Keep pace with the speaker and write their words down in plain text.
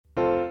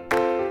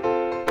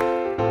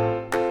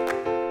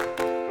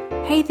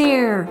Hey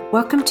there!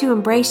 Welcome to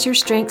Embrace Your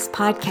Strengths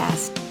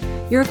podcast.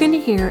 You're going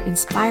to hear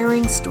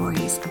inspiring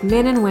stories of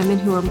men and women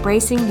who are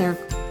embracing their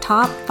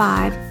top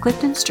 5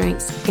 Clifton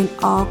strengths in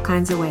all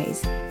kinds of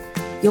ways.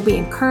 You'll be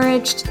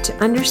encouraged to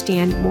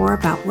understand more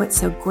about what's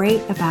so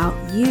great about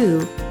you,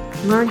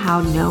 learn how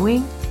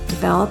knowing,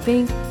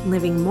 developing, and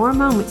living more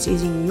moments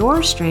using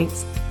your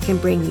strengths can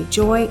bring you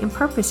joy and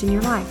purpose in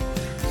your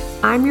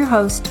life. I'm your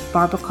host,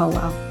 Barbara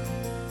Colo.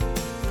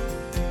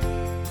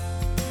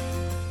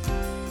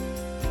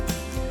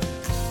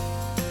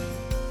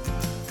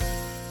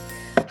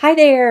 Hi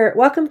there.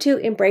 Welcome to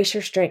Embrace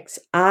Your Strengths.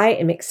 I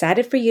am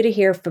excited for you to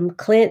hear from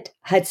Clint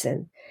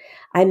Hudson.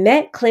 I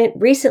met Clint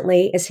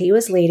recently as he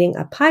was leading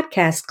a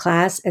podcast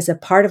class as a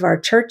part of our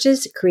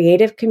church's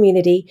creative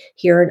community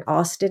here in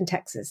Austin,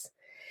 Texas.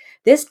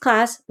 This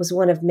class was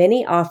one of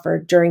many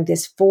offered during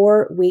this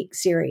 4-week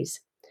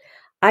series.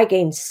 I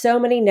gained so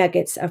many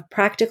nuggets of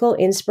practical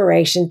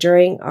inspiration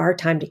during our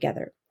time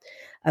together.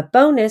 A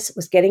bonus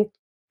was getting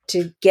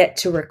to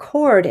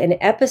record an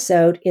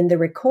episode in the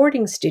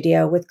recording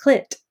studio with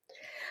Clint.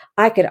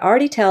 I could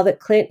already tell that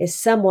Clint is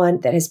someone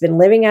that has been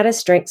living out his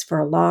strengths for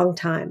a long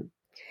time.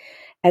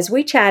 As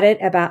we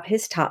chatted about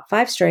his top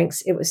 5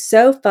 strengths, it was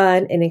so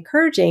fun and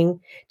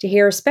encouraging to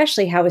hear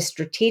especially how his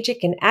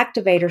strategic and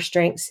activator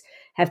strengths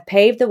have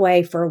paved the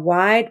way for a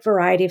wide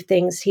variety of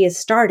things he has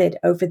started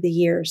over the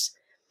years.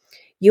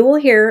 You will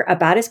hear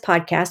about his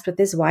podcast with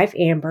his wife,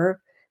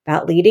 Amber,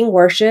 about leading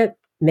worship,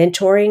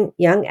 mentoring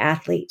young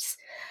athletes.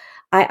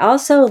 I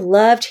also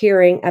loved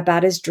hearing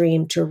about his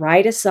dream to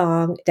write a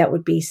song that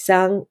would be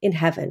sung in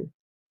heaven.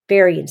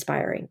 Very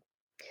inspiring.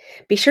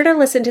 Be sure to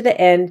listen to the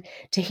end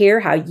to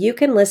hear how you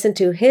can listen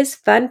to his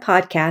fun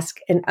podcast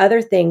and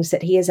other things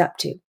that he is up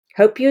to.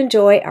 Hope you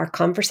enjoy our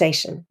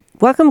conversation.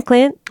 Welcome,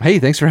 Clint. Hey,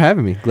 thanks for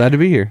having me. Glad to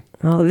be here.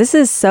 Oh, this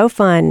is so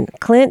fun.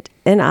 Clint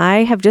and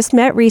I have just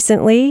met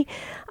recently.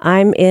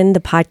 I'm in the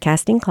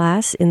podcasting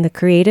class in the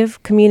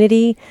creative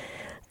community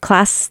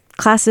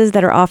classes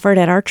that are offered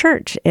at our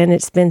church, and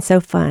it's been so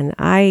fun.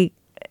 I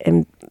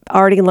am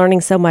already learning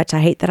so much.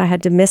 I hate that I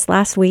had to miss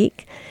last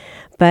week,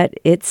 but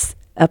it's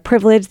a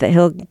privilege that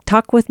he'll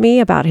talk with me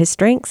about his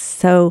strengths.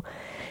 So,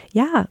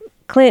 yeah,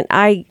 Clint,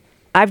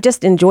 I've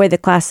just enjoyed the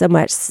class so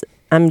much.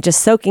 I'm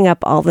just soaking up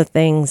all the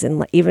things,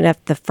 and even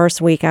after the first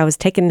week, I was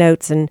taking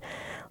notes and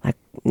like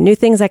new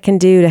things I can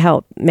do to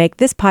help make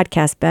this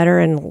podcast better,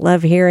 and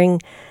love hearing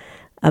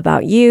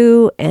about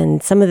you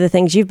and some of the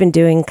things you've been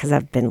doing because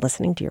I've been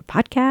listening to your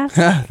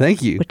podcast.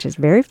 Thank you. Which is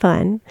very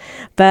fun.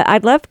 But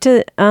I'd love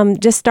to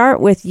just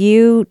start with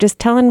you just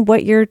telling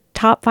what your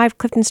top 5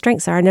 Clifton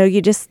strengths are. I know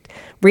you just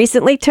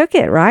recently took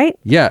it, right?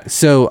 Yeah.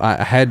 So I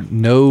had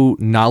no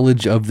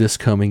knowledge of this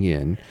coming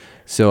in.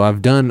 So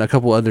I've done a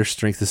couple other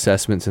strength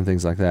assessments and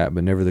things like that,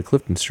 but never the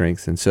Clifton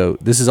strengths. And so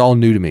this is all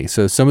new to me.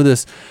 So some of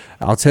this,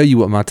 I'll tell you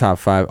what my top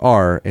 5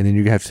 are, and then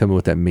you're going to have to tell me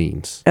what that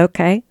means.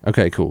 Okay.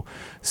 Okay, cool.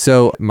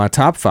 So my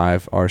top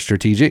 5 are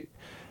strategic,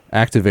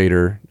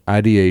 activator,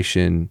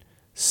 ideation,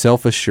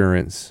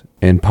 self-assurance,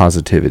 and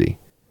positivity.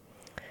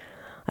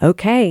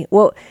 Okay.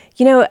 Well,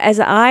 as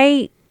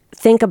I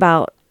think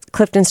about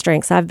Clifton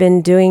strengths, I've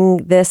been doing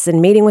this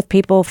and meeting with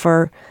people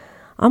for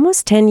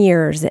almost 10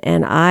 years,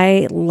 and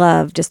I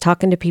love just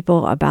talking to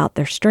people about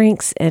their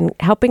strengths and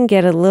helping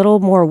get a little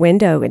more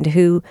window into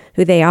who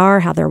they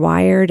are, how they're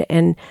wired.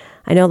 And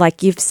I know,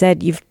 like you've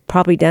said, you've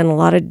probably done a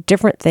lot of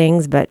different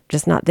things, but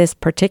just not this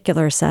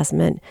particular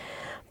assessment.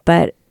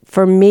 But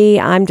for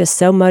me, I'm just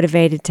so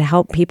motivated to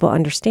help people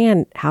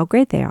understand how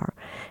great they are.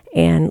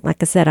 And like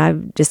I said,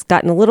 I've just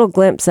gotten a little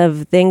glimpse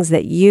of things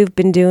that you've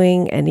been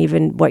doing and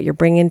even what you're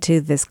bringing to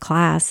this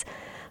class.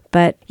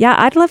 But yeah,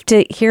 I'd love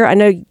to hear, I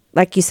know,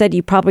 like you said,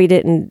 you probably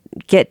didn't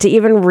get to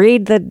even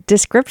read the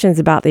descriptions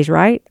about these,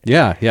 right?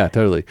 Yeah,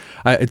 totally.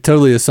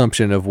 Totally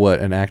assumption of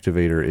what an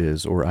activator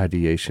is or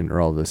ideation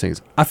or all of those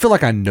things. I feel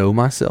like I know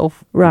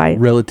myself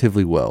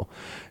relatively well.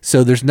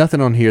 So there's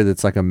nothing on here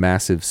that's like a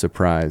massive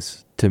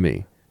surprise to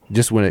me,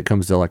 just when it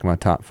comes to like my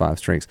top 5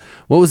 strengths.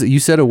 What was it?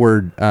 You said a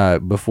word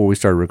before we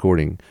started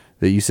recording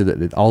that you said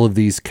that all of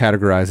these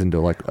categorize into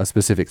like a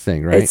specific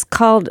thing, right? It's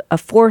called a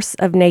force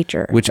of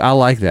nature. Which I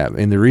like that.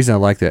 And the reason I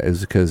like that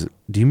is because,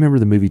 do you remember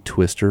the movie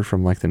Twister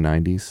from like the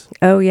 90s?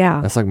 Oh, yeah.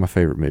 That's like my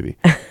favorite movie.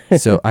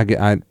 So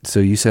so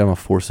you said I'm a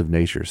force of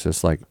nature. So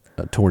it's like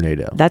a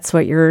tornado. That's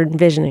what you're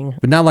envisioning.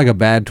 But not like a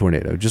bad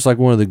tornado, just like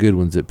one of the good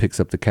ones that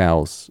picks up the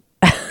cows.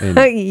 And,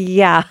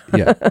 yeah.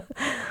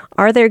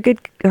 Are there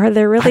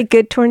really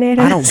good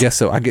tornadoes? I don't guess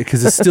so.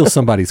 Because it's still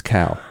somebody's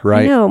cow,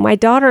 right? No, my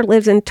daughter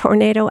lives in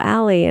Tornado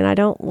Alley, and I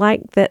don't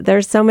like that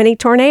there's so many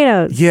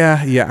tornadoes.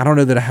 Yeah. I don't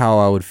know how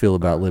I would feel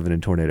about living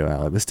in Tornado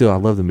Alley, but still, I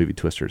love the movie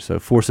Twister. So,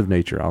 force of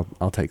nature,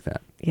 I'll take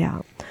that.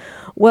 Yeah.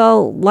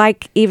 Well,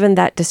 like even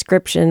that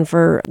description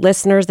for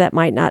listeners that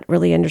might not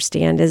really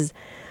understand is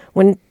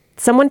when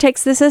someone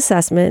takes this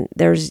assessment,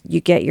 you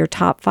get your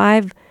top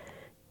 5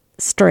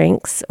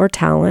 strengths or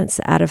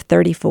talents out of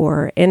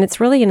 34, and it's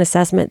really an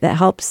assessment that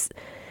helps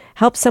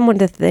someone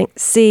to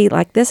see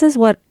like, this is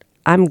what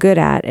I'm good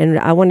at, and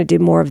I want to do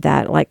more of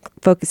that, like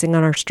focusing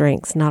on our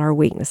strengths, not our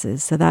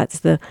weaknesses. So that's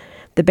the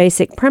the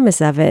basic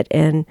premise of it.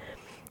 And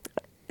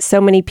so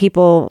many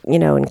people,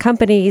 in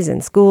companies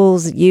and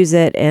schools use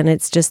it, and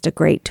it's just a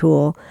great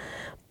tool.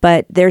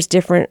 But there's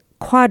different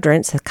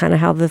quadrants, kind of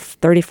how the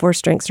 34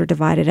 strengths are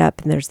divided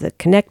up. And there's the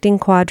connecting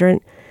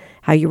quadrant,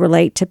 how you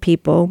relate to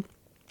people,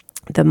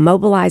 the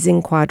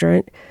mobilizing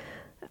quadrant,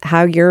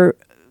 how your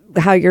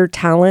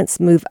talents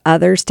move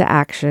others to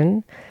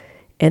action,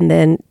 and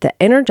then the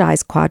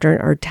energized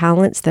quadrant are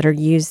talents that are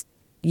you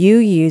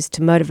use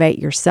to motivate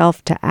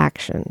yourself to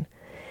action.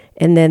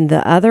 And then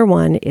the other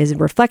one is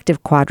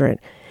reflective quadrant,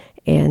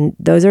 and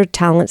those are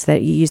talents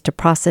that you use to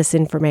process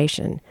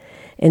information.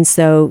 And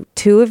so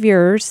 2 of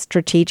yours,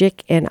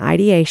 strategic and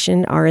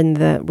ideation, are in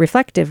the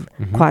reflective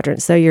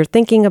quadrant. So you're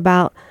thinking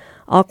about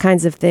all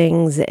kinds of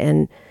things,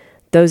 and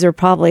those are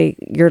probably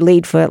your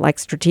lead foot, like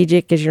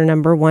strategic is your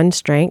number 1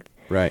 strength.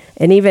 Right.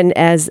 And even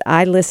as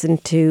I listen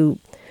to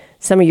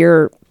some of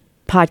your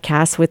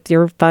podcasts with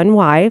your fun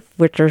wife,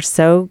 which are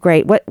so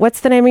great.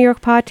 What's the name of your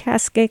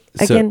podcast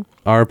again? So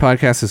our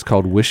podcast is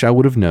called Wish I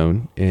Would Have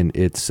Known, and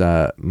it's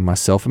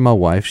myself and my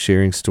wife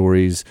sharing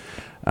stories,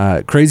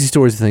 crazy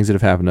stories of things that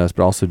have happened to us,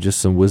 but also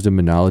just some wisdom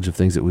and knowledge of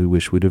things that we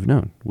wish we'd have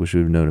known. Wish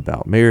we'd have known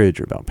about marriage,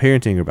 or about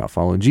parenting, or about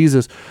following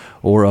Jesus,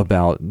 or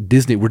about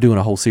Disney. We're doing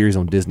a whole series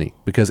on Disney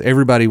because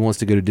everybody wants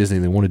to go to Disney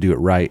and they want to do it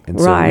right. And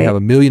so we have a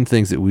million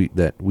things that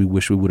we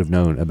wish we would have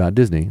known about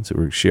Disney. So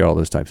we're going to share all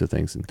those types of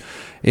things. And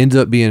it ends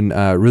up being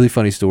really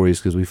funny stories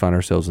because we find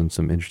ourselves in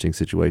some interesting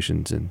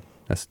situations. And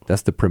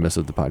that's the premise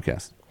of the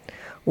podcast.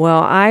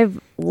 Well, I've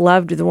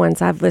loved the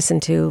ones I've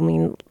listened to. I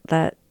mean,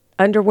 that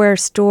underwear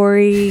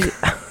story.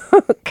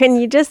 Can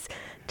you just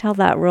tell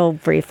that real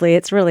briefly?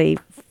 It's really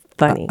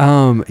funny.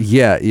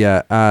 Yeah.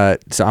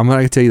 So I'm not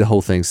going to tell you the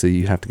whole thing, so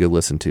you have to go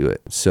listen to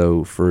it.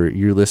 So for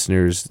your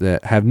listeners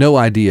that have no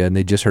idea and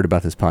they just heard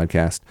about this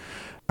podcast,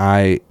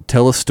 I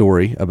tell a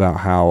story about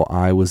how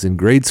I was in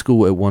grade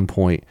school at one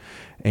point,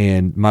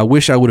 and my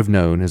wish I would have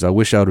known is I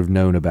wish I would have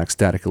known about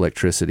static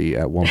electricity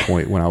at one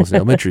point when I was in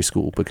elementary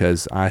school,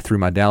 because I threw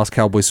my Dallas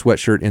Cowboys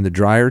sweatshirt in the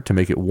dryer to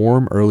make it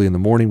warm early in the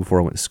morning before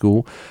I went to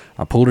school.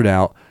 I pulled it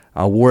out.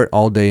 I wore it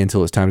all day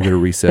until it was time to go to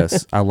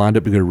recess. I lined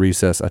up to go to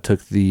recess. I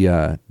took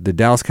the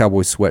Dallas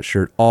Cowboys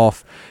sweatshirt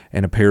off,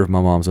 and a pair of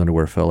my mom's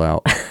underwear fell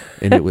out.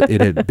 And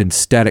it had been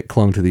static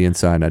clung to the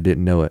inside, and I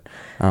didn't know it.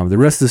 The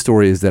rest of the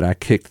story is that I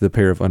kicked the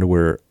pair of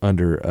underwear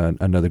under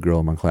another girl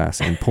in my class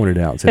and pointed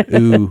out and said,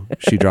 "Ooh,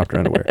 she dropped her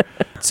underwear."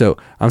 So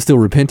I'm still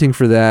repenting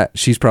for that.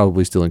 She's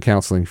probably still in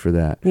counseling for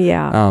that.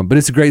 Yeah. But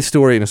it's a great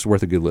story, and it's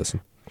worth a good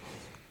listen.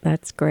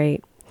 That's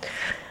great.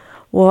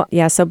 Well,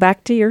 yeah, so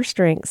back to your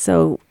strengths.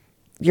 So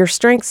your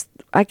strengths,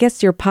 I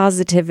guess your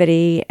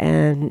positivity,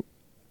 and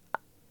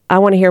I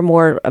want to hear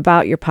more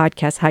about your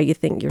podcast, how you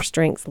think your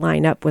strengths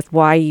line up with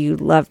why you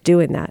love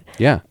doing that.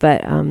 Yeah.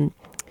 But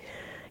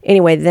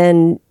anyway,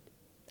 then,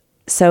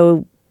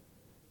 so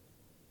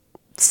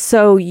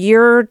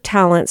your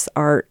talents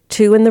are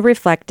 2 in the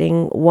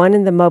reflecting, 1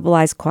 in the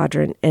mobilized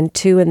quadrant, and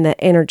 2 in the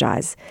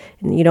energized.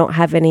 And you don't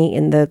have any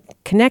in the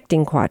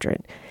connecting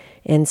quadrant.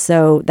 And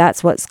so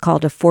that's what's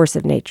called a force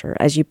of nature.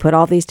 As you put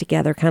all these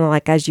together, kind of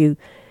like as you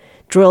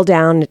drill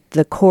down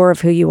the core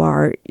of who you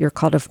are, you're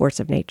called a force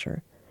of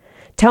nature.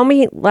 Tell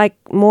me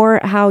more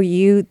how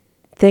you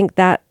think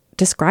that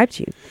describes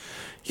you.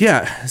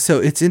 Yeah. So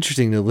it's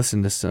interesting to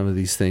listen to some of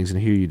these things and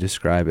hear you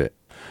describe it,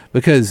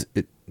 because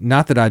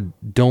not that I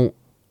don't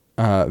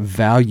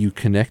value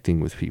connecting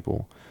with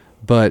people,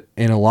 but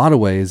in a lot of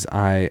ways,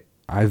 I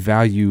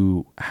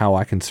value how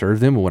I can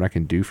serve them and what I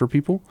can do for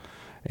people.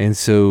 And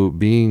so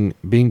being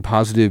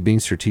positive,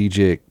 being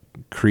strategic,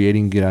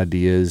 creating good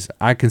ideas.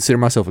 I consider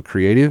myself a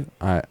creative.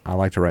 I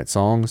like to write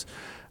songs.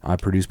 I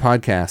produce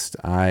podcasts.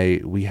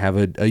 We have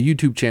a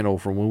YouTube channel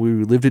from when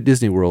we lived at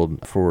Disney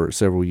World for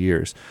several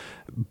years.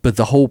 But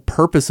the whole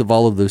purpose of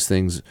all of those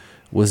things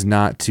was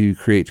not to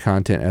create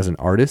content as an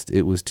artist.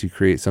 It was to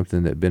create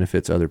something that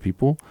benefits other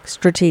people.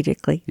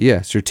 Strategically.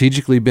 Yeah,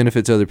 strategically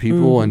benefits other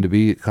people, and to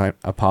be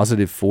a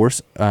positive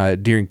force.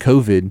 During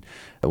COVID,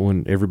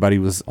 when everybody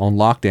was on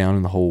lockdown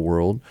in the whole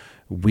world,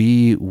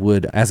 we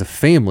would, as a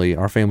family,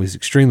 our family is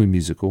extremely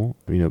musical.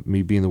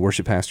 Me being the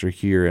worship pastor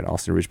here at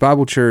Austin Ridge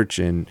Bible Church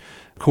and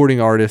recording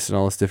artist and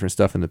all this different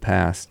stuff in the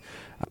past,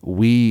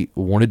 we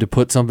wanted to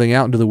put something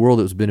out into the world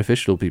that was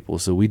beneficial to people.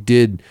 So we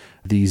did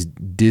these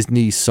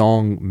Disney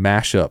song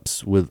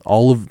mashups with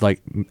all of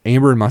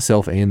Amber and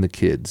myself and the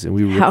kids, and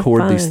we would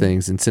record these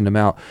things and send them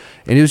out.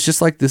 And it was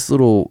just like this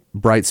little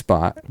bright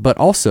spot. But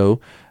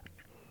also,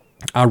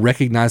 I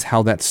recognize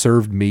how that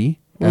served me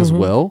as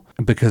well,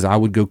 because I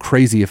would go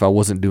crazy if I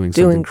wasn't doing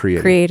something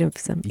creative.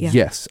 Yeah.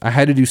 Yes, I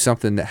had to do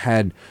something that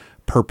had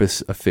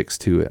purpose affixed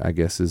to it, I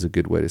guess is a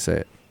good way to say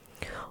it.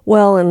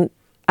 Well, in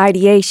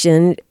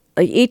ideation,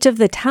 each of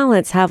the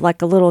talents have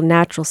a little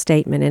natural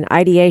statement, and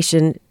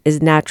ideation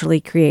is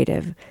naturally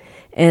creative.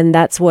 And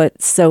that's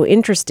what's so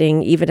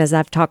interesting, even as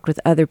I've talked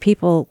with other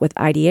people with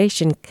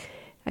ideation,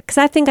 because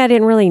I think I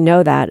didn't really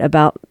know that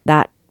about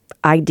that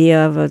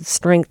idea of a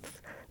strength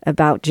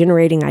about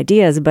generating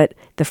ideas, but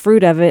the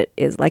fruit of it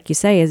is, like you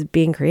say, is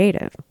being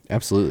creative.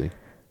 Absolutely.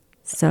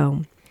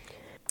 So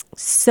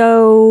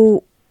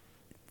So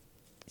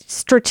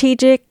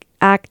strategic,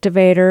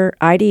 activator,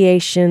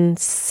 ideation,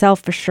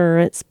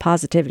 self-assurance,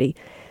 positivity.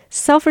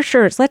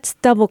 Self-assurance, let's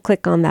double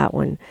click on that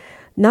one.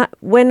 Not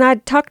when I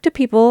talk to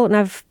people, and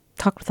I've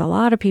talked with a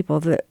lot of people,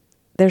 that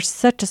there's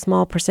such a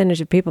small percentage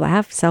of people that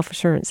have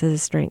self-assurance as a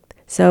strength.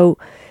 So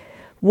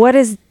what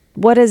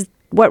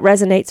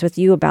resonates with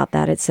you about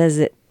that? It says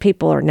that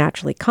people are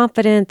naturally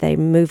confident, they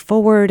move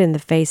forward in the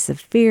face of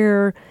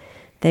fear,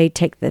 they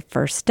take the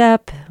first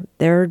step,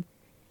 they're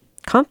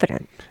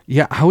confident.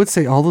 Yeah, I would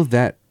say all of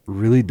that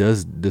really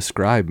does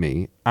describe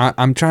me.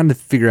 I'm trying to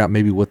figure out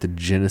maybe what the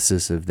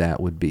genesis of that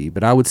would be,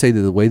 but I would say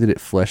that the way that it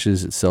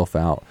fleshes itself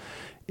out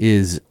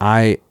is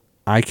I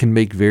can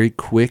make very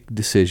quick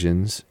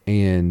decisions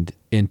and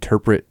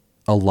interpret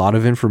a lot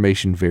of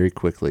information very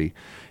quickly.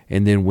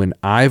 And then when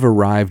I've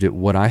arrived at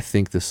what I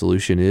think the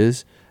solution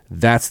is,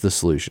 that's the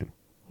solution.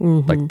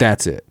 Mm-hmm. Like,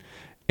 that's it.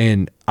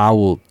 And I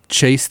will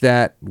chase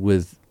that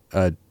with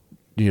a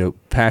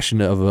passion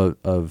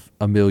of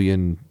a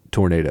million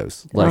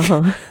tornadoes. Like,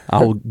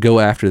 I'll go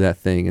after that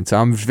thing. And so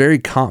I'm very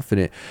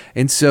confident.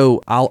 And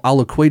so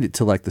I'll equate it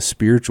to like the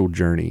spiritual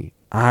journey.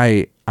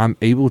 I'm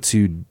able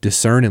to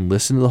discern and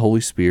listen to the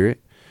Holy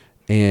Spirit.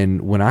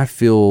 And when I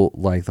feel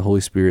like the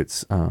Holy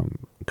Spirit's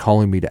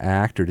calling me to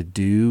act or to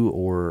do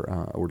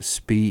or to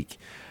speak,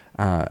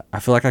 I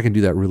feel like I can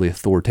do that really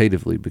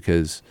authoritatively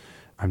because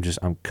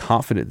I'm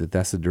confident that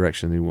that's the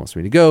direction that He wants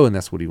me to go, and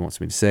that's what He wants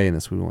me to say, and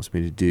that's what He wants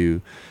me to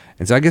do.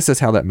 And so I guess that's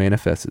how that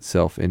manifests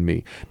itself in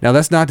me. Now,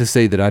 that's not to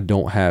say that I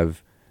don't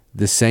have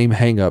the same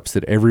hangups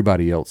that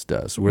everybody else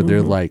does, where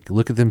they're like,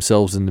 look at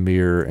themselves in the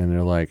mirror and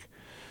they're like,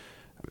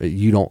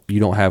 you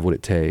don't have what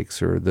it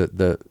takes, or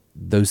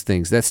those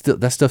things. That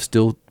stuff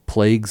still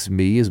plagues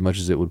me as much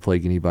as it would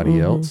plague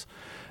anybody else.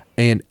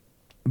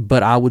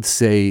 But I would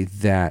say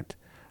that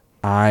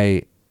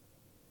I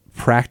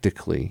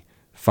practically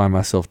find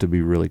myself to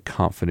be really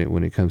confident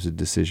when it comes to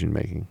decision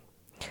making.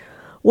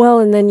 Well,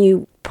 and then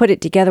you put it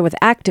together with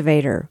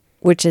activator,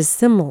 which is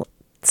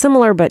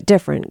similar but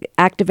different.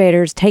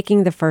 Activators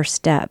taking the first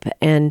step,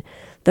 and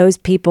those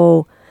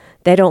people,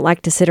 they don't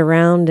like to sit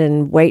around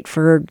and wait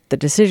for the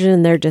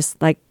decision. They're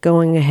just like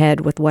going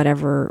ahead with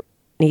whatever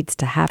needs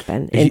to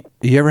happen.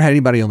 You ever had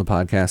anybody on the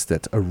podcast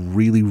that's a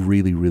really,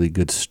 really, really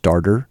good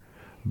starter,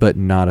 but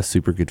not a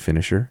super good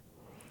finisher?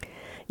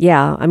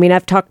 Yeah. I mean,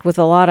 I've talked with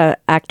a lot of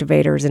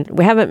activators, and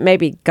we haven't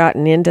maybe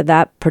gotten into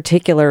that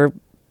particular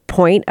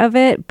point of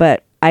it,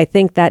 but I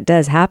think that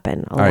does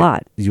happen a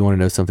lot. You want to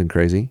know something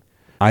crazy?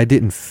 I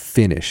didn't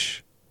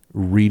finish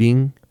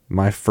reading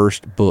my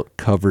first book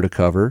cover to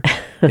cover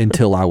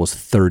until I was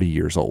 30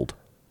 years old.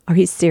 Are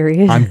you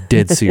serious? I'm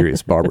dead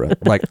serious, Barbara.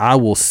 Like, I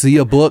will see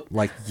a book,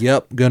 like,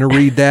 yep, gonna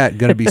read that,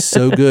 gonna be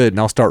so good, and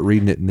I'll start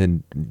reading it and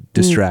then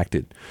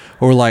distracted.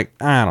 Or like,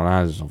 I don't know,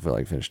 I just don't feel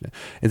like finishing it.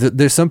 And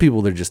there's some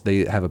people that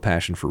they have a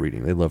passion for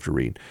reading. They love to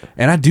read.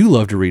 And I do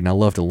love to read, and I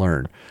love to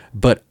learn.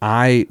 But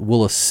I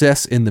will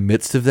assess in the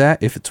midst of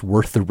that if it's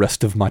worth the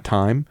rest of my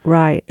time.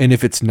 Right. And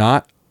if it's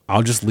not,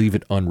 I'll just leave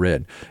it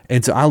unread.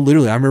 And so I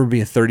remember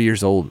being 30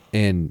 years old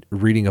and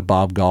reading a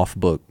Bob Goff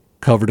book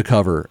cover to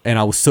cover, and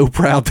I was so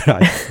proud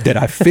that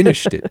I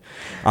finished it.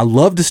 I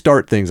love to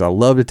start things. I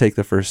love to take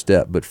the first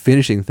step, but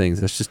finishing things,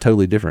 that's just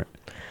totally different.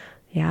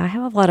 Yeah, I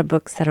have a lot of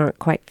books that aren't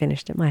quite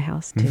finished at my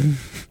house, too.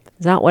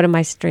 It's not one of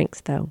my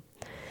strengths, though.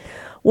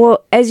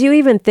 Well, as you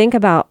even think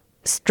about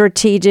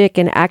strategic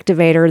and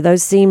activator,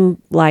 those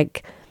seem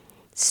like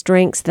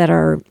strengths that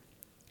are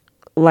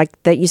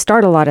like that you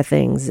start a lot of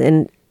things.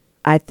 And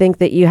I think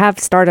that you have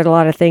started a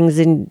lot of things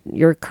in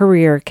your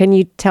career. Can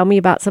you tell me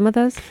about some of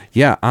those?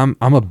 Yeah, I'm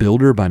a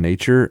builder by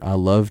nature. I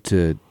love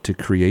to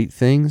create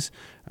things,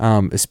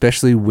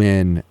 especially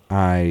when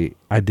I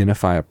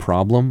identify a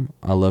problem.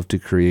 I love to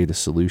create a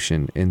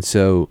solution. And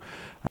so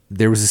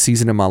there was a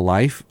season in my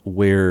life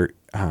where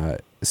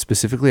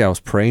specifically I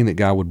was praying that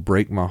God would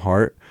break my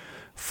heart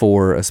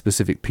for a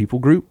specific people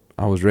group.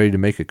 I was ready to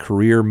make a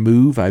career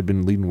move. I'd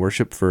been leading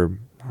worship for,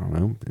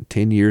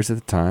 10 years at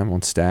the time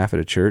on staff at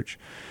a church,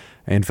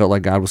 and felt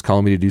like God was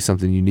calling me to do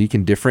something unique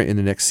and different in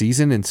the next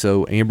season. And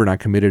so Amber and I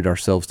committed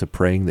ourselves to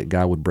praying that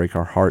God would break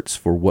our hearts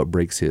for what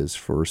breaks His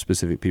for a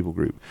specific people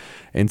group.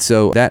 And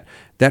so that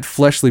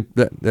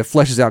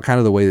fleshes out kind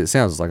of the way that it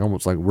sounds. It's like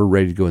almost like we're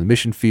ready to go in the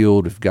mission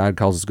field. If God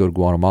calls us to go to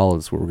Guatemala,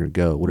 that's where we're going to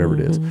go, whatever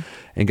it is.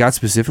 And God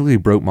specifically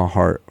broke my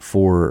heart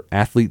for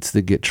athletes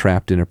that get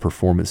trapped in a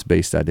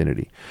performance-based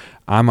identity.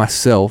 I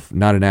myself,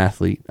 not an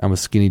athlete, I'm a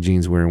skinny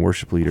jeans wearing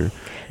worship leader,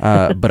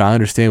 but I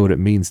understand what it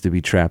means to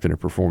be trapped in a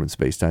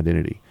performance-based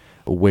identity,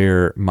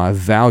 where my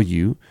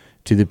value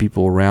to the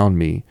people around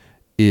me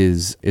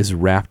is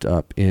wrapped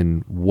up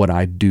in what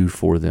I do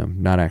for them,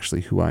 not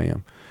actually who I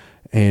am.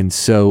 And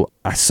so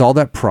I saw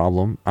that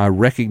problem. I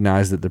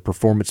recognized that the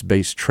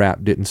performance-based trap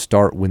didn't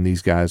start when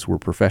these guys were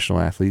professional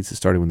athletes. It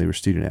started when they were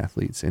student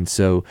athletes. And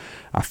so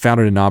I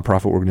founded a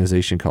nonprofit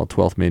organization called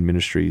 12th Man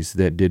Ministries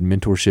that did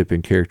mentorship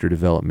and character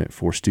development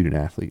for student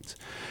athletes.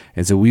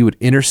 And so we would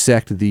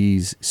intersect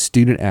these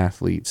student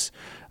athletes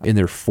in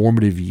their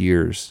formative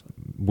years,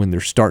 when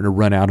they're starting to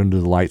run out into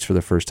the lights for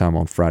the first time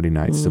on Friday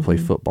nights to play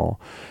football.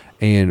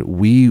 And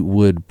we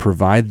would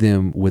provide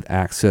them with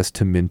access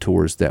to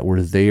mentors that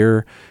were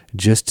there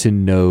just to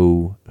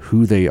know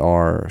who they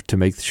are, to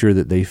make sure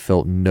that they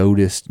felt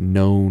noticed,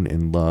 known,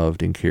 and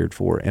loved and cared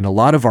for. And a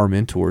lot of our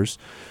mentors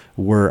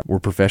were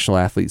professional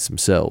athletes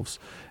themselves.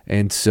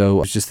 And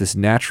so it's just this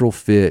natural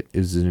fit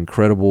is an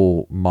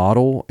incredible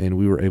model, and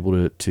we were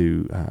able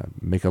to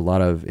make a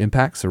lot of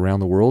impacts around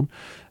the world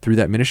through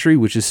that ministry,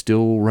 which is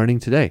still running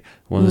today.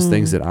 One of those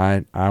things that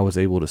I was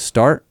able to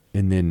start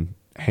and then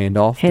hand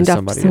off to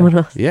somebody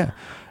else. Yeah.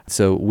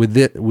 So with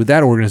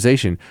that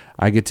organization,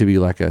 I get to be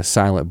like a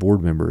silent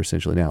board member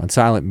essentially now. And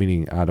silent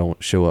meaning I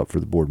don't show up for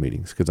the board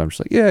meetings because I'm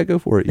just like, yeah, go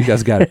for it. You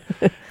guys got it,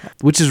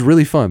 which is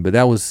really fun. But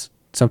that was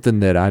something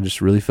that I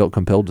just really felt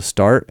compelled to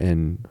start,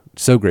 and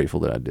so grateful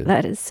that I did.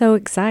 That is so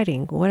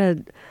exciting. What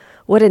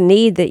a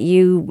need that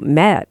you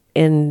met,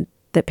 and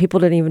that people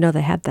didn't even know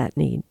they had that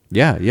need.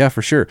 Yeah,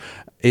 for sure.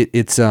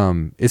 It's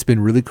been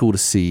really cool to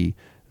see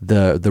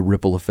the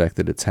ripple effect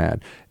that it's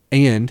had.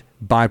 And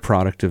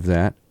byproduct of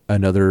that,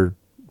 another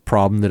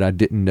problem that I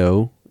didn't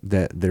know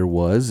that there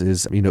was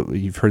is,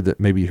 you've heard that,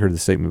 maybe you heard the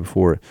statement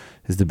before,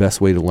 is the best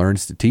way to learn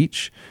is to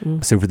teach.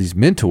 So for these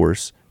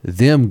mentors,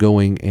 them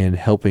going and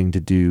helping to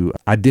do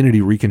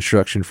identity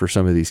reconstruction for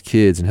some of these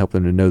kids and help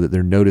them to know that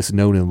they're noticed,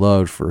 known, and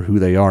loved for who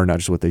they are, not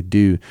just what they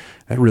do,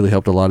 that really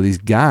helped a lot of these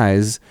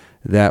guys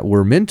that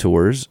were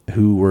mentors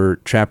who were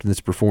trapped in this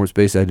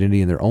performance-based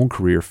identity in their own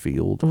career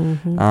field.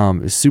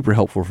 It's super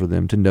helpful for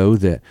them to know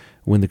that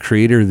when the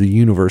creator of the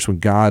universe, when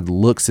God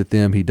looks at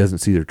them, he doesn't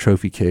see their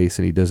trophy case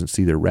and he doesn't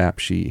see their rap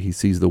sheet. He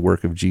sees the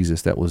work of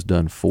Jesus that was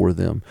done for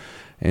them.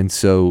 And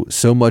so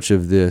much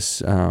of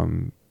this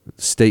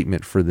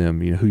statement for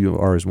them, who you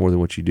are is more than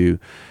what you do.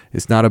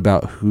 It's not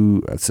about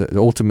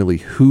ultimately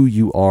who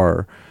you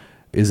are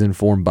is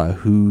informed by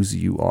whose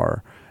you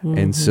are.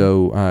 And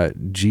so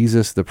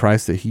Jesus, the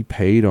price that he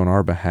paid on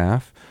our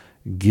behalf,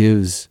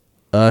 gives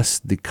us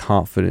the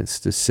confidence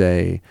to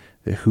say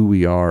that who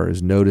we are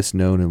is noticed,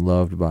 known, and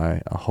loved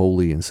by a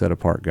holy and set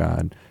apart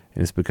God.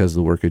 And it's because of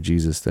the work of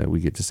Jesus that we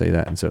get to say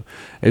that. And so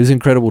it was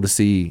incredible to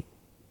see,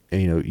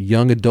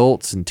 young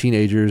adults and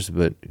teenagers,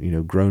 but,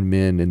 grown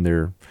men in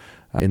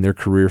their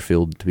career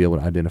field to be able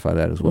to identify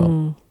that as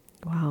well.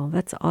 Wow,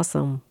 that's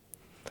awesome.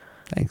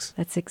 Thanks.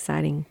 That's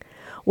exciting.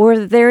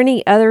 Were there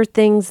any other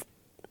things?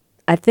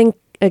 I think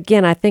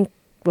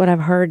what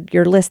I've heard,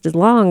 your list is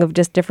long of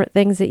just different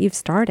things that you've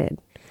started.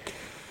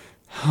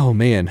 Oh,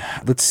 man.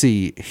 Let's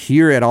see.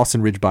 Here at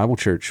Austin Ridge Bible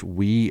Church,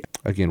 we'll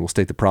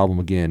state the problem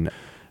again.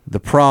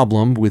 The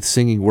problem with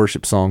singing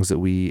worship songs that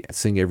we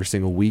sing every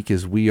single week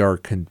is we are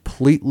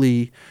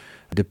completely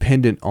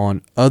dependent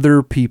on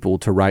other people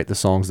to write the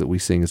songs that we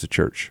sing as a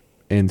church.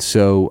 And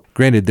so,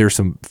 granted, there's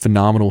some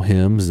phenomenal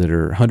hymns that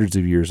are hundreds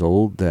of years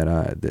old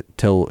that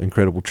tell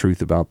incredible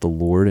truth about the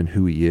Lord and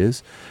who he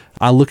is.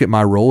 I look at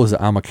my role as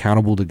I'm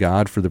accountable to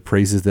God for the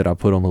praises that I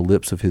put on the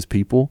lips of his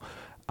people.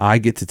 I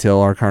get to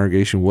tell our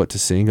congregation what to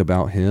sing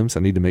about hymns. I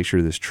need to make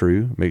sure that's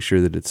true, make sure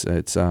that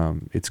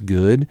it's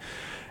good.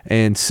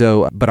 And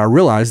so, but I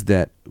realize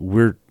that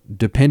we're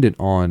dependent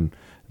on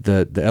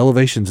the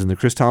Elevations and the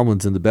Chris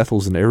Tomlins and the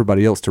Bethels and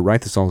everybody else to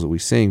write the songs that we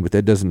sing, but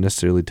that doesn't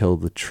necessarily tell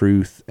the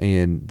truth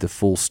and the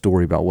full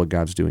story about what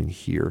God's doing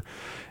here.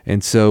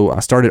 And so I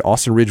started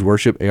Austin Ridge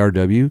Worship,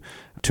 ARW,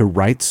 to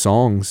write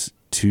songs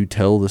to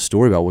tell the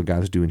story about what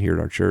God's doing here at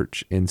our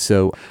church. And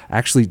so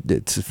actually,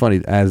 it's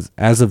funny,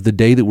 as of the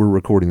day that we're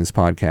recording this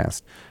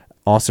podcast,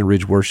 Austin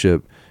Ridge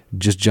Worship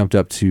just jumped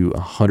up to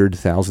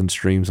 100,000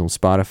 streams on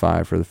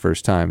Spotify for the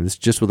first time. And it's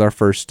just with our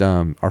first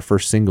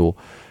single.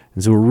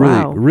 And so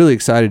we're really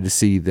excited to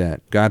see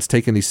that God's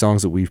taken these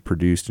songs that we've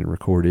produced and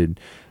recorded,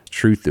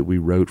 truth that we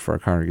wrote for our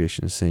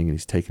congregation to sing, and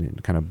he's taken it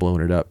and kind of blown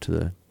it up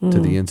to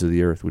the ends of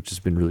the earth, which has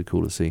been really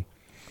cool to see.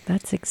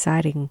 That's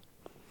exciting.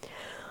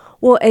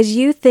 Well, as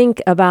you think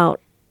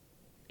about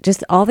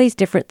just all these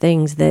different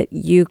things that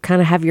you kind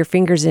of have your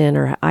fingers in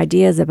or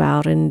ideas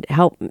about and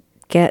help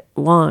get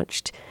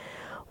launched,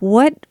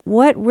 what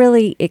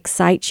really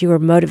excites you or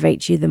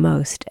motivates you the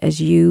most as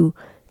you...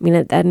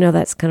 I know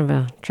that's kind of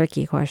a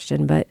tricky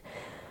question, but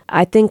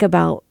I think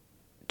about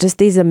just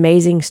these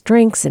amazing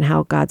strengths and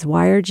how God's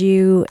wired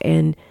you,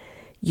 and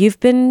you've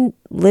been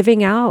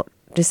living out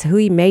just who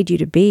he made you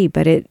to be,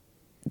 but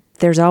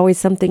there's always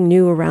something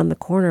new around the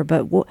corner.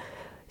 But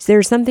is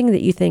there something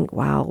that you think,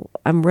 wow,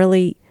 I'm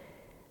really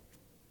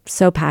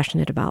so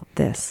passionate about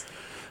this?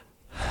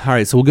 All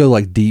right, so we'll go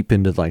deep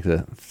into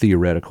the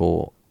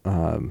theoretical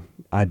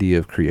idea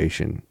of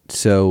creation.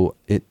 So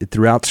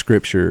throughout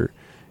Scripture,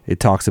 it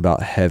talks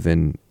about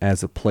heaven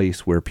as a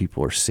place where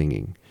people are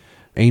singing.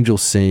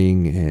 Angels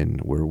sing,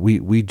 and where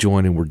we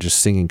join, and we're just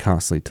singing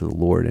constantly to the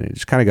Lord. And it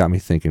just kind of got me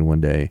thinking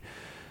one day,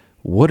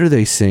 what are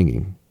they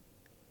singing?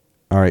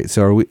 All right,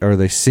 so are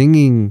they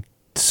singing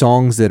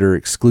songs that are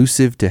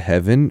exclusive to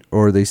heaven,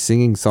 or are they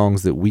singing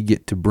songs that we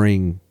get to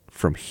bring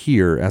from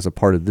here as a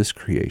part of this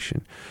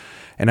creation?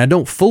 And I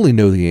don't fully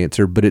know the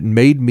answer, but it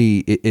made me,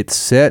 it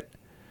set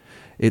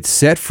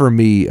for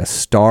me a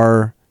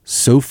star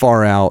so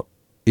far out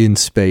in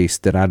space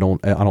that I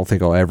don't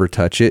think I'll ever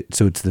touch it.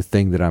 So it's the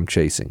thing that I'm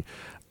chasing.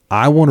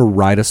 I want to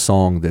write a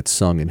song that's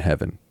sung in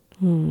heaven.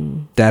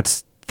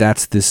 That's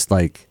this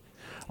like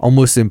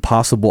almost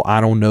impossible.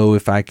 I don't know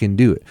if I can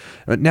do it.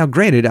 Now,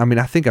 granted, I mean,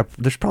 I think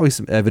there's probably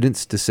some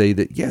evidence to say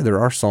that, yeah, there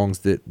are songs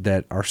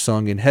that are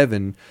sung in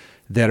heaven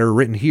that are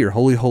written here.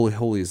 Holy, holy,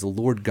 holy is the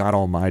Lord God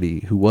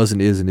Almighty, who was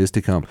and is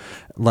to come.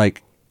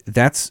 Like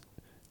that's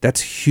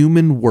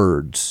human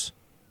words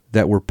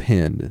that were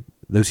penned.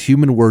 Those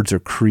human words are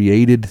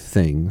created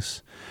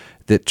things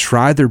that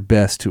try their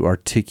best to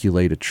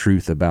articulate a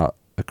truth about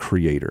a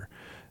creator,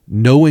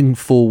 knowing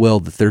full well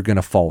that they're going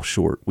to fall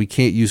short. We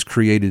can't use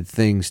created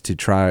things to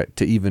try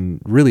to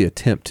even really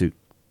attempt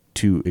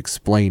to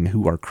explain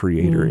who our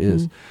creator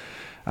is.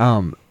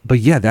 But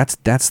yeah,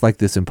 that's like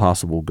this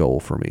impossible goal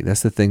for me.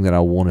 That's the thing that I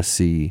want to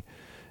see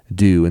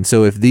do. And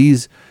so if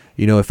these,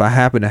 if I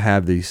happen to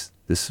have this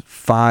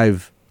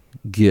 5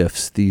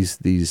 gifts,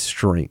 these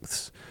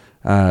strengths,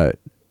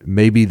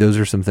 maybe those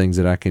are some things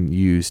that I can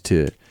use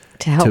to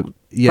help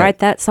write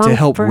that song. To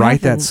help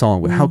write that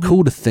song. How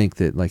cool to think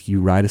that like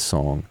you write a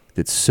song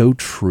that's so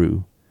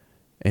true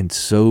and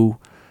so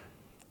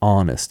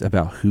honest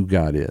about who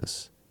God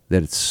is,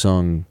 that it's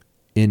sung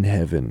in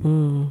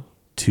heaven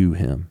to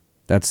him.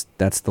 That's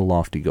the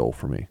lofty goal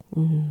for me.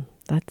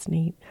 That's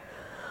neat.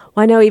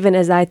 Well, I know even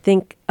as I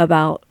think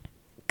about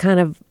kind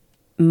of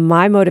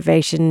my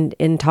motivation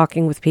in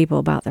talking with people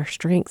about their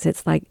strengths,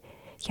 it's like,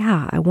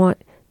 yeah, I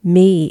want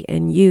me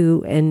and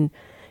you and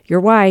your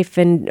wife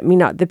and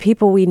the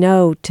people we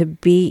know to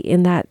be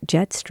in that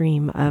jet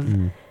stream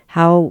of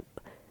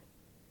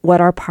what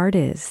our part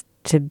is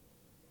to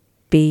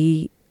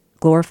be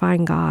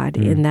glorifying God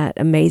in that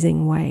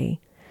amazing way.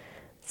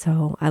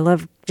 So I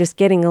love just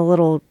getting a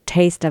little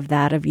taste of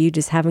that, of you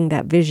just having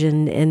that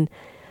vision. And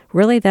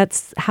really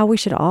that's how we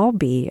should all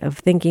be, of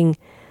thinking,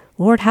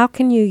 Lord, how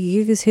can you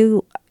use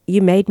who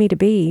you made me to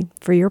be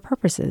for your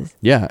purposes?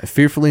 Yeah,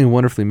 fearfully and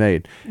wonderfully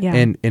made. Yeah.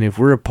 And if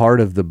we're a part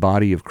of the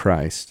body of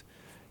Christ,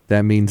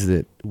 that means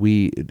that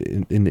we,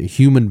 in the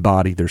human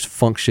body, there's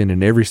function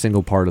in every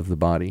single part of the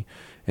body.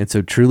 And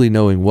so truly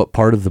knowing what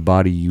part of the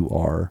body you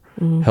are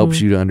helps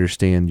you to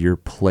understand your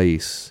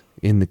place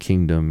in the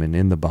kingdom and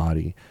in the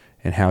body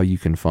and how you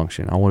can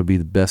function. I want to be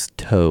the best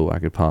toe I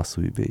could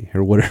possibly be,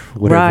 or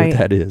whatever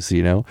that is,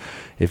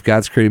 If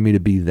God's created me to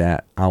be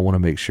that, I want to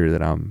make sure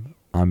that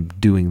I'm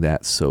doing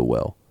that so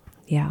well.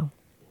 Yeah.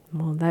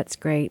 Well, that's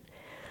great.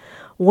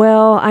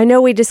 Well, I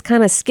know we just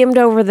kind of skimmed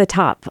over the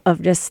top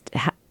of just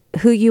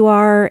who you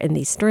are and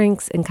these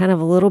strengths and kind of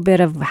a little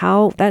bit of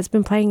how that's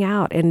been playing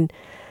out. And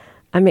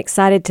I'm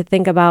excited to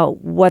think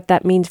about what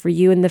that means for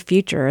you in the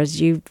future, as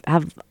you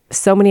have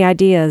so many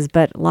ideas,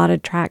 but a lot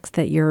of tracks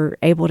that you're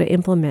able to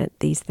implement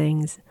these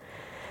things.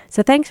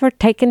 So thanks for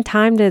taking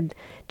time to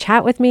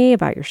chat with me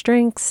about your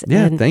strengths.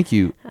 Yeah, thank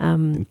you.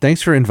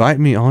 Thanks for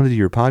inviting me onto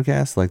your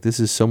podcast. Like, this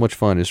is so much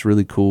fun. It's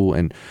really cool.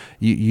 And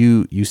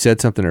you said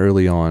something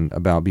early on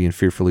about being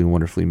fearfully and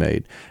wonderfully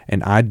made.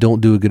 And I don't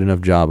do a good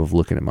enough job of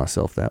looking at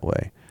myself that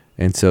way.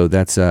 And so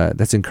that's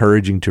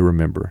encouraging to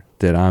remember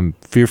that I'm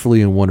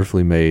fearfully and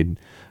wonderfully made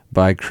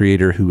by a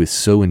creator who is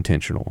so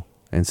intentional.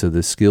 And so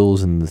the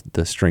skills and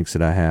the strengths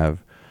that I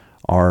have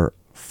are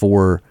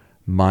for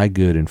my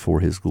good and for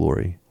his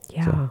glory.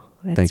 Yeah, so,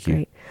 that's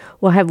great.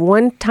 We'll have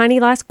one tiny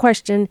last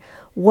question.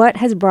 What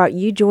has brought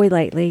you joy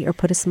lately or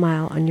put a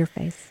smile on your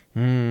face?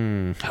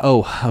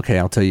 Oh, okay.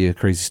 I'll tell you a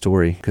crazy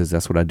story because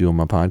that's what I do on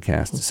my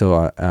podcast.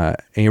 So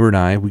Amber and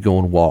I, we go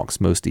on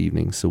walks most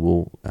evenings. So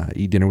we'll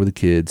eat dinner with the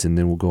kids and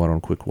then we'll go out on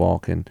a quick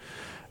walk. And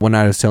one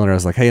night I was telling her, I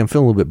was like, hey, I'm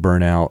feeling a little bit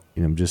burnt out.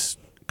 I'm just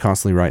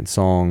constantly writing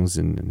songs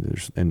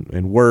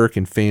and work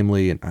and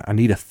family. And I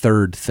need a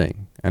third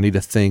thing. I need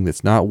a thing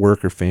that's not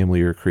work or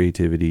family or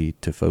creativity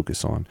to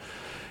focus on.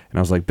 And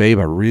I was like, babe,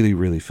 I really,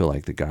 really feel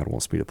like that God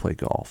wants me to play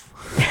golf.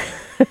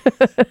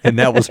 And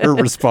that was her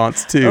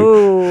response too.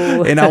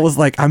 Oh. And I was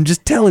like, I'm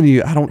just telling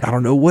you, I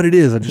don't know what it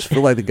is. I just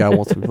feel like that God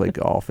wants me to play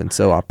golf. And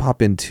so I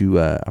pop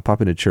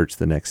into church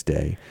the next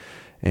day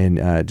and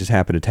just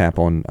happened to tap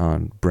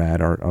on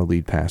Brad, our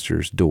lead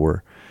pastor's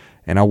door.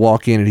 And I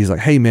walk in and he's like,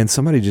 hey man,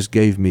 somebody just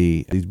gave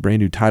me these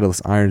brand new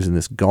Titleist irons in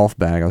this golf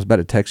bag. I was about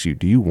to text you.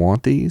 Do you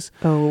want these?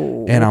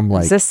 Oh, and I'm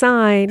like, it's a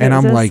sign. And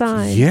I'm like,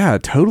 yeah,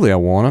 totally. I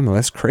want them. And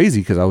that's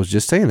crazy because I was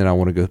just saying that I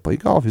want to go play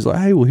golf. He's like,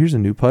 hey, well, here's a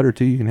new putter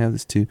too. You can have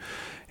this too.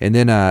 And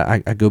then I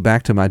go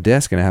back to my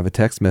desk and I have a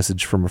text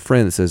message from a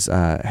friend that says,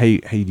 hey,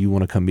 do you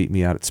want to come meet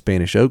me out at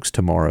Spanish Oaks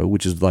tomorrow,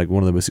 which is like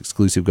one of the most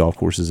exclusive golf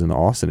courses in the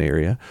Austin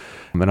area.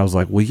 And I was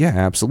like, well, yeah,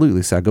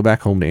 absolutely. So I go back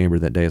home to Amber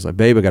that day. I was like,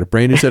 babe, I got a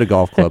brand new set of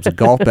golf clubs, a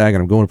golf bag,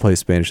 and I'm going to play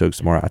Spanish Oaks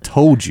tomorrow. I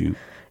told you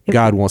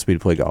God wants me to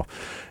play golf.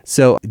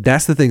 So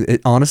that's the thing.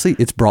 Honestly,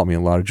 it's brought me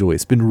a lot of joy.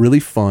 It's been really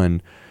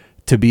fun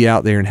to be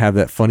out there and have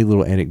that funny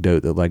little anecdote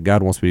that like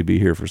God wants me to be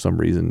here for some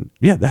reason.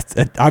 Yeah,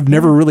 I've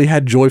never really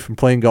had joy from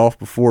playing golf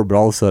before, but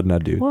all of a sudden I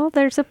do. Well,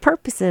 there's a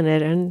purpose in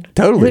it, and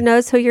totally. Who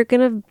knows who you're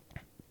going to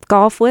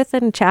golf with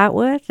and chat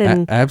with,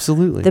 and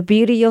absolutely the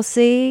beauty you'll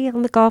see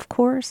on the golf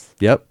course.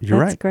 Yep, you're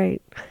right. That's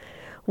great.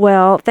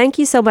 Well, thank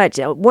you so much.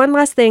 One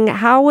last thing,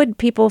 how would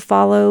people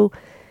follow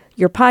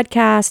your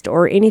podcast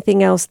or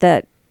anything else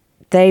that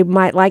they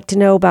might like to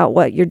know about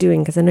what you're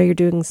doing? Because I know you're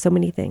doing so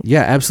many things.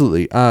 Yeah,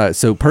 absolutely.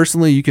 So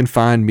personally, you can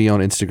find me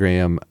on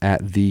Instagram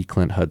at the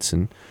Clint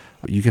Hudson.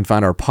 You can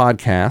find our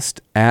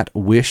podcast at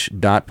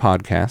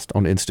wish.podcast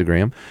on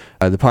Instagram.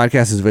 The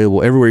podcast is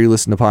available everywhere you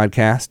listen to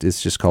podcasts.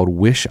 It's just called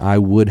Wish I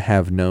Would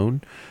Have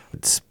Known.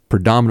 It's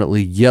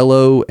predominantly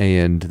yellow,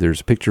 and there's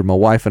a picture of my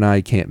wife and I.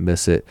 You can't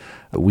miss it.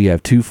 We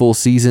have 2 full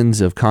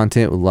seasons of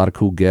content with a lot of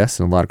cool guests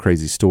and a lot of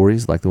crazy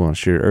stories like the one I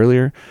shared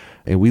earlier.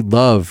 And we'd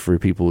love for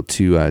people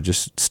to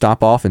just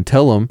stop off and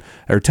tell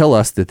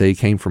us that they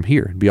came from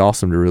here. It'd be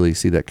awesome to really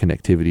see that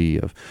connectivity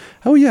of,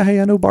 oh yeah,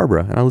 hey, I know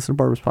Barbara, and I listen to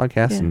Barbara's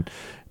podcast, and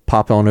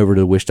pop on over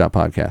to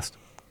wish.podcast.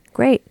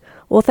 Great.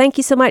 Well, thank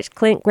you so much,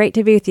 Clint. Great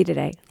to be with you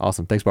today.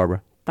 Awesome. Thanks,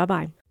 Barbara.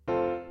 Bye-bye.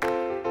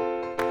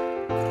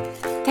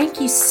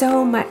 Thank you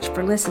so much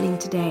for listening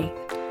today.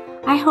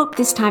 I hope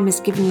this time has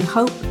given you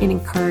hope and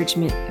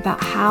encouragement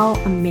about how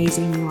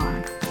amazing you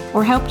are,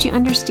 or helped you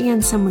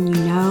understand someone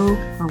you know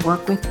or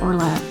work with or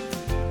love.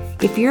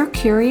 If you're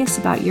curious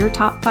about your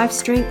top 5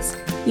 strengths,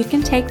 you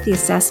can take the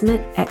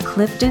assessment at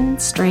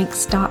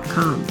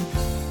cliftonstrengths.com.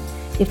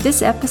 If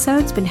this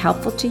episode's been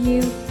helpful to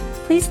you,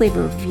 please leave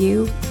a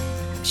review,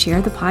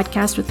 share the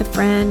podcast with a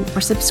friend,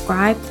 or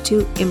subscribe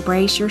to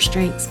Embrace Your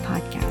Strengths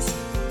podcast.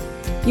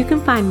 You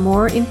can find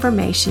more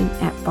information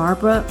at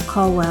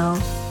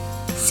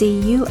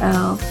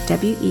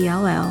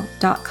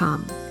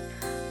barbaraculwell.com.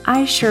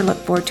 I sure look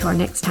forward to our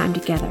next time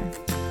together.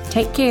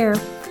 Take care.